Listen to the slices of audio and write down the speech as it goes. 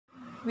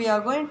we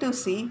are going to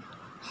see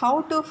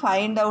how to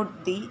find out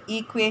the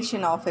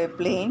equation of a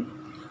plane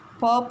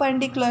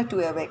perpendicular to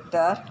a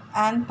vector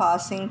and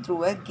passing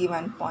through a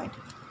given point.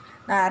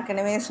 நான்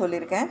ஏற்கனவே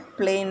சொல்லியிருக்கேன்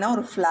பிளேன்னா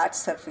ஒரு flat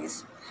surface.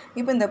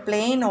 இப்போ இந்த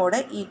பிளேனோட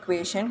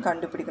equation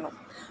கண்டுபிடிக்கணும்.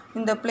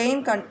 இந்த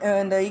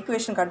இந்த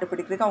ஈக்குவேஷன்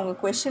கண்டுபிடிக்கிறதுக்கு அவங்க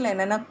கொஸ்டினில்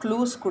என்னென்ன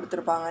க்ளூஸ்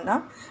கொடுத்துருப்பாங்கன்னா,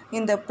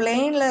 இந்த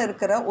பிளேனில்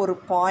இருக்கிற ஒரு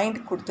பாயிண்ட்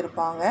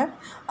கொடுத்துருப்பாங்க.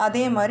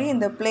 அதே மாதிரி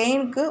இந்த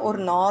பிளேனுக்கு ஒரு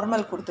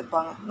நார்மல்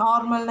கொடுத்துருப்பாங்க.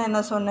 நார்மல்னு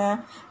என்ன சொன்னேன்?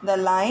 the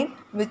line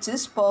which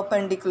is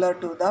perpendicular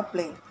to the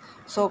plane.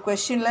 So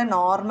கொஸ்டினில்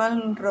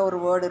நார்மல்ன்ற ஒரு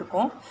வேர்டு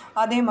இருக்கும்.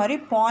 அதே மாதிரி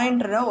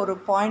பாயிண்ட்ற ஒரு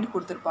பாயிண்ட்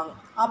கொடுத்துருப்பாங்க.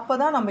 அப்போ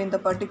தான் நம்ம இந்த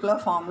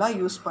பர்டிகுலர் ஃபார்முலா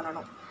யூஸ்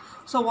பண்ணணும்.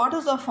 So what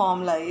is the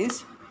formula is,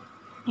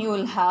 you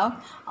will have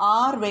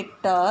r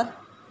vector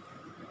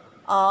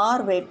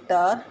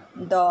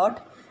dot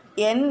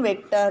n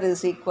vector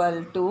is equal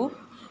to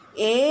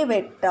a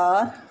vector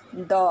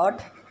dot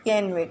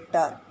n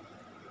vector.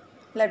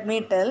 Let me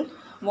tell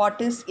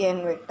what is n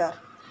vector.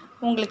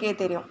 உங்களுக்கே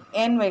தெரியும்,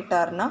 n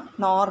vectorனா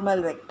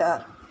normal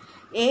vector,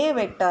 a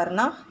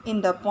vectorனா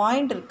இந்த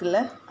point இருக்குல்ல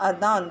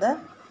அதுதான் அந்த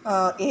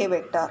a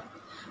vector.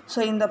 So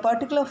இந்த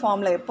particular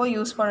ஃபார்மில் எப்போ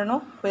use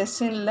பண்ணணும்?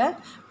 கொஸ்டினில்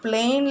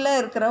பிளேனில்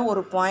இருக்கிற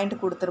ஒரு பாயிண்ட்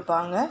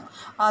கொடுத்துருப்பாங்க.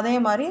 அதே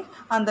மாதிரி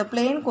அந்த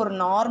பிளேனுக்கு ஒரு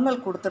நார்மல்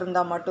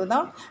கொடுத்துருந்தா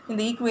மட்டும்தான் இந்த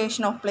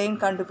ஈக்குவேஷன் ஆஃப் பிளேன்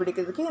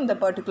கண்டுபிடிக்கிறதுக்கு இந்த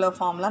பர்டிகுலர்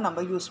ஃபார்மில்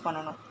நம்ம யூஸ்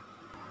பண்ணணும்.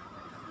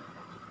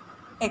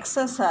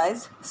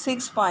 Exercise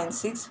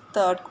 6.6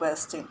 third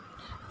question.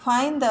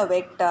 Find the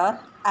vector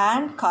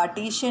and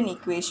Cartesian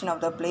equation of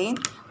the plane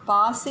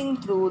passing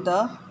through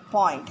the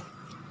point.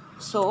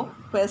 So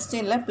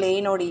கொஸ்டினில்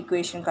பிளேனோட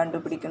ஈக்குவேஷன்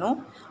கண்டுபிடிக்கணும்.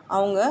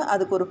 அவங்க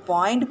அதுக்கு ஒரு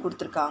பாயிண்ட்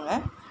கொடுத்துருக்காங்க.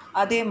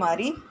 அதே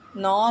மாதிரி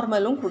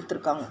நார்மலும்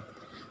கொடுத்துருக்காங்க.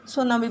 ஸோ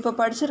நம்ம இப்போ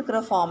படிச்சிருக்கிற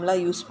ஃபார்முலா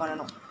யூஸ்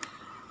பண்ணணும்.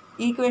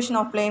 ஈக்குவேஷன்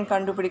ஆஃப் பிளேன்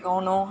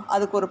கண்டுபிடிக்கணும்,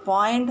 அதுக்கு ஒரு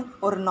பாயிண்ட்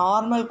ஒரு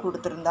நார்மல்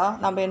கொடுத்துருந்தா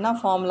நம்ம என்ன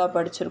ஃபார்முலா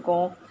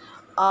படிச்சிருக்கோம்?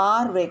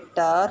 r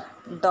vector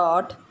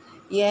dot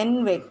n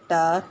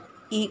vector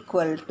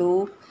equal to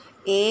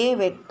a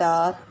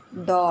vector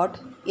dot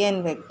n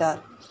vector.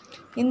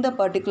 இந்த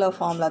பர்டிகுலர்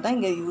ஃபார்முலா தான்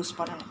இங்கே யூஸ்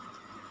பண்ணணும்.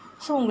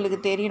 ஸோ உங்களுக்கு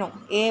தெரியணும்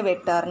a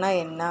வெக்டார்னால்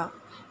என்ன.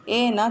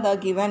 ஏன்னா the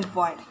given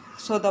point.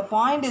 So the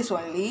point is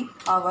only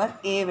our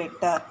a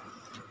vector.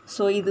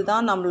 So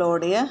இதுதான்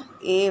நம்மளுடைய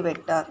a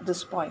vector,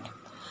 this point.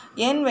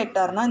 n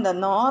வெக்டார்னால் இந்த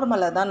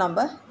நார்மலை தான்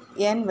நம்ம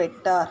n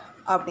வெக்டார்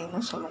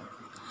அப்படின்னு சொல்லுவோம்.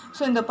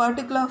 ஸோ இந்த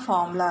பர்டிகுலர்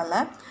ஃபார்முலாவில்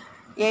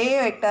a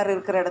வெக்டார்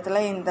இருக்கிற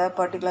இடத்துல இந்த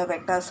பர்டிகுலர்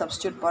வெக்டார்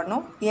சப்ஸ்டியூட்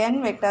பண்ணணும், n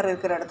வெக்டார்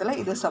இருக்கிற இடத்துல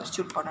இது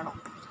சப்ஸ்டியூட் பண்ணணும்.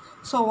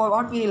 So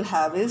what we will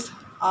have is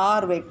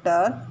r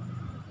vector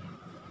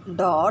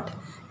dot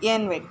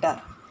n vector.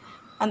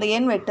 அந்த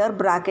n vector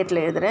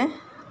ப்ராக்கெட்டில் எழுதுகிறேன்.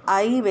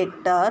 I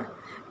vector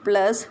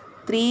plus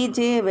 3j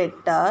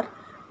vector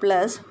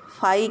plus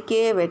 5k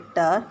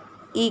vector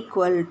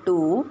equal to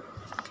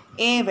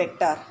a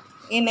vector.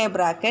 In a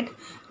bracket,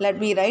 let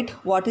me write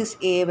what is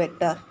a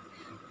vector.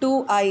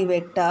 2i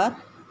vector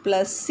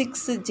plus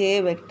 6j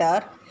vector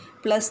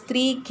plus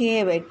 3k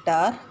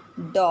vector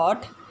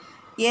dot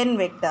n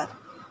vector.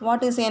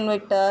 What is n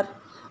vector?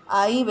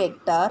 I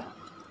vector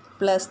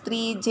plus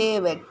 3j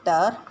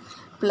vector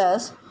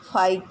plus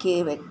 5k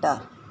vector.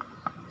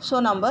 So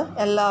நம்ம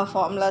எல்லா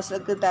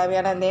ஃபார்முலாஸுக்கு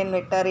தேவையான இந்த n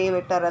vector a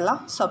vector எல்லாம்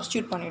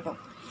substitute பண்ணிட்டோம்.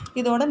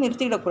 இதோட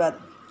நிறுத்திடக்கூடாது,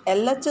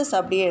 LHS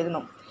அப்படியே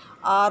எழுதணும்.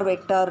 r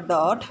vector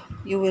dot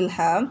you will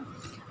have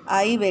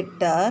I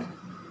vector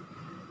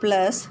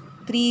plus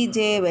 3j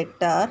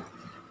vector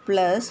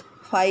plus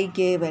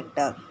 5k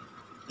vector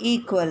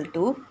equal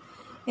to,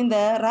 இந்த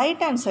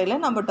ரைட் ஹேண்ட்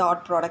சைடில் நம்ம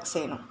டாட் ப்ராடக்ட்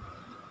செய்யணும்.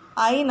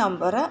 I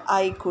நம்பரை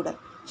I கூட.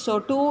 So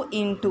 2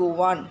 into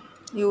 1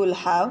 you will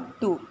have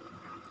 2.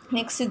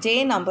 Next j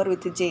number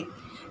with j.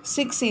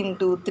 6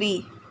 into 3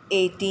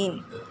 18.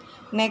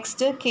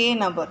 Next k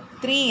number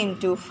 3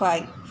 into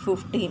 5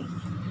 15.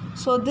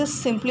 So this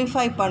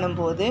simplify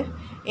பண்ணும்போது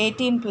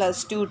 18 plus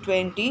 2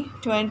 20,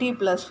 20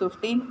 plus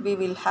 15 we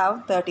will have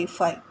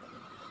 35.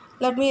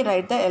 Let me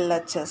write the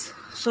LHS.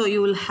 So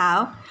you will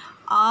have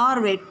r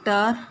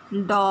vector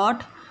dot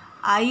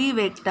I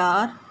vector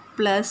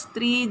plus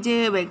 3j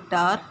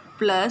vector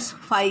plus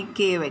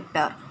 5k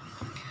vector.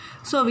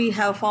 So we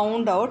have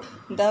found out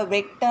the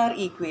vector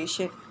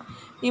equation.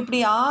 இப்படி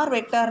r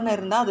வெக்டார்னு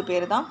இருந்தால் அது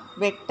பேர் தான்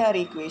vector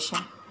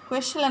equation.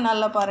 கொஸ்டினில்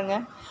நல்லா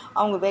பாருங்கள்,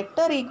 அவங்க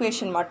vector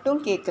equation மட்டும்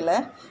கேட்கல,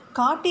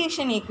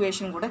 கார்ட்டீசியன்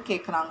ஈக்குவேஷன் கூட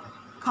கேட்குறாங்க.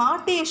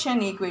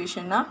 கார்ட்டீசியன்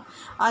ஈக்குவேஷன்னா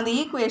அந்த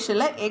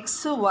ஈக்குவேஷனில்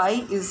எக்ஸ் ஒய்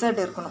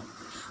இசட் இருக்கணும்.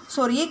 ஸோ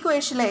ஒரு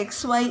ஈக்குவேஷனில்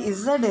எக்ஸ் ஒய்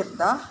இசட்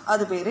இருந்தால்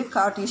அது பேர்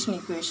கார்ட்டீசியன்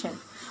ஈக்குவேஷன்.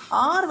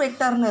 r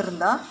வெக்டார்னு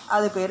இருந்தால்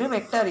அது பேர்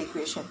வெக்டார்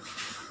ஈக்குவேஷன்.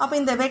 அப்போ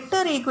இந்த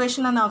வெக்டார்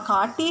ஈக்குவேஷனை நான்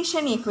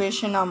கார்ட்டீசியன்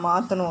ஈக்குவேஷனாக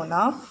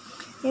மாற்றணுன்னா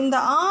இந்த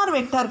r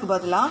வெக்டாருக்கு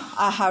பதிலாக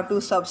I have to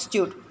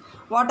substitute.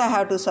 What I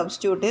have to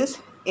substitute is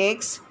x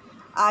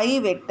I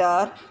vector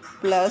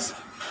plus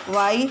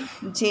y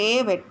j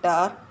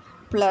vector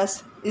plus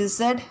z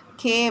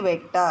k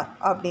vector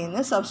அப்படின்னு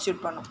சப்ஸ்டியூட்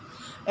பண்ணும்.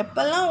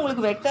 எப்போல்லாம்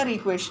உங்களுக்கு வெக்டார்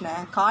ஈக்குவேஷனை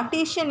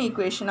கார்ட்டீசியன்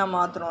ஈக்குவேஷனாக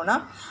மாற்றணுன்னா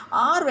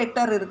r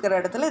வெக்டார்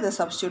இருக்கிற இடத்துல இதை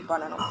சப்ஸ்டியூட்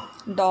பண்ணணும்.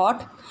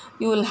 Dot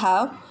you will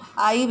have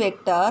I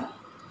vector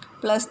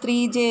plus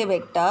 3j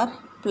vector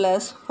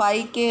plus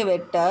 5k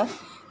vector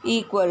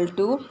equal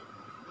to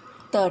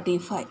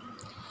 35.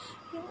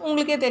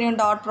 உங்களுக்கே தெரியும்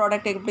டாட்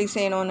ப்ராடக்ட் எப்படி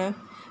செய்யணும்னு.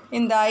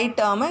 இந்த I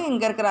term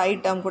இங்கே இருக்கிற I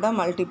term கூட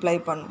மல்டிப்ளை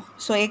பண்ணும்.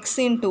 So x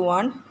into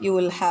 1 you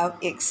will have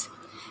x.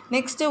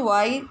 Next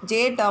y, j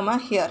term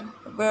here,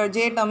 where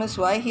j term is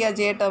y, here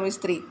j term is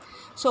 3.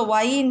 So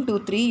y into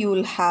 3 you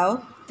will have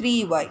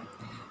 3y.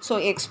 So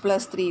x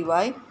plus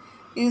 3y,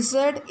 z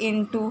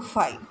into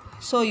 5.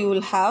 So you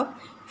will have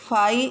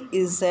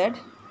 5z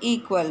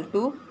equal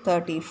to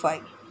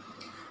 35.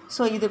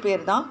 So this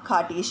is the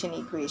Cartesian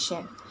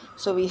equation.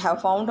 So we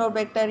have found out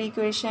vector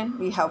equation,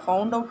 we have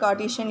found out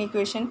Cartesian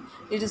equation.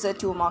 It is a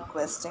 2-mark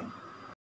question.